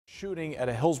Shooting at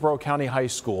a Hillsborough County high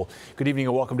school. Good evening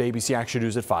and welcome to ABC Action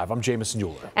News at 5. I'm Jamison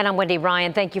Euler. And I'm Wendy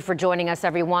Ryan. Thank you for joining us,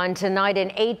 everyone. Tonight,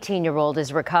 an 18-year-old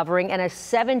is recovering and a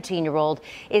 17-year-old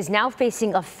is now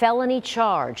facing a felony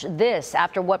charge. This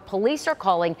after what police are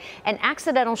calling an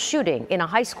accidental shooting in a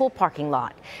high school parking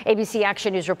lot. ABC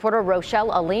Action News reporter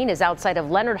Rochelle Aline is outside of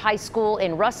Lennard High School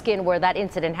in Ruskin, where that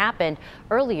incident happened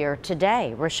earlier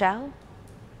today. Rochelle?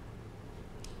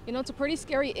 You know, it's a pretty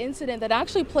scary incident that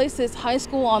actually placed this high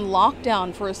school on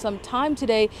lockdown for some time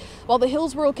today while the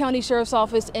Hillsborough County Sheriff's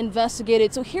Office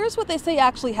investigated. So here's what they say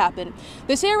actually happened.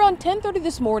 They say around 10:30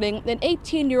 this morning, an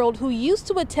 18-year-old who used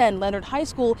to attend Lennard High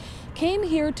School came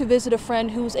here to visit a friend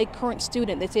who's a current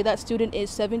student. They say that student is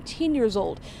 17 years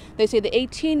old. They say the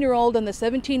 18-year-old and the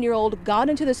 17-year-old got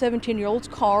into the 17-year-old's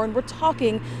car and were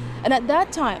talking. And at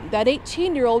that time, that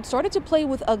 18-year-old started to play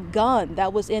with a gun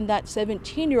that was in that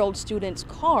 17-year-old student's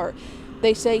car.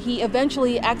 They say he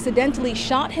eventually accidentally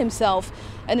shot himself,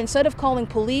 and instead of calling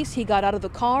police, he got out of the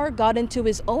car, got into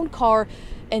his own car,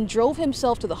 and drove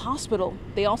himself to the hospital.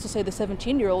 They also say the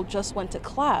 17-year-old just went to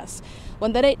class.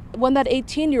 When that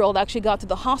 18-year-old actually got to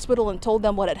the hospital and told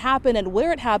them what had happened and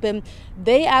where it happened,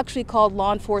 they actually called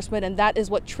law enforcement, and that is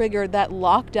what triggered that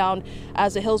lockdown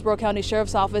as the Hillsborough County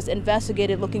Sheriff's Office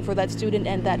investigated looking for that student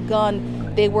and that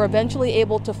gun. They were eventually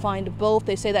able to find both.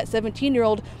 They say that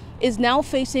 17-year-old is now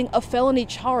facing a felony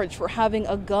charge for having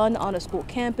a gun on a school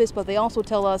campus, but they also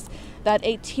tell us that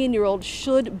 18-year-old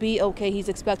should be okay. He's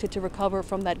expected to recover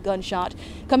from that gunshot.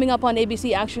 Coming up on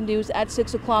ABC Action News at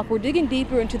 6 o'clock, we're digging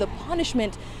deeper into the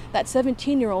punishment that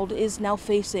 17-year-old is now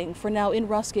facing. For now, in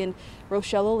Ruskin,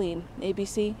 Rochelle Aline,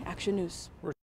 ABC Action News.